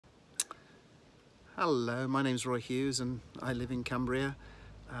Hello, my name's Roy Hughes and I live in Cumbria.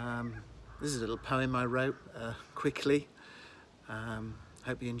 This is a little poem I wrote quickly.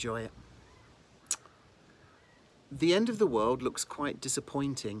 Hope you enjoy it. The end of the world looks quite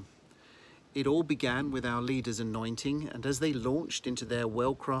disappointing. It all began with our leaders' anointing, and as they launched into their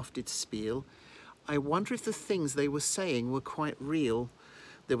well-crafted spiel, I wonder if the things they were saying were quite real.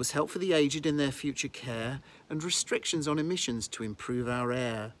 There was help for the aged in their future care and restrictions on emissions to improve our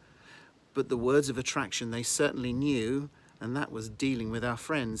air. But the words of attraction they certainly knew, and that was dealing with our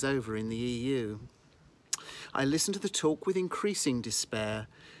friends over in the EU. I listened to the talk with increasing despair.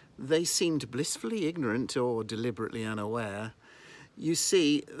 They seemed blissfully ignorant or deliberately unaware. You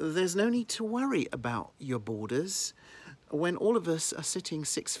see, there's no need to worry about your borders when all of us are sitting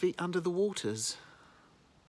 6 feet under the waters.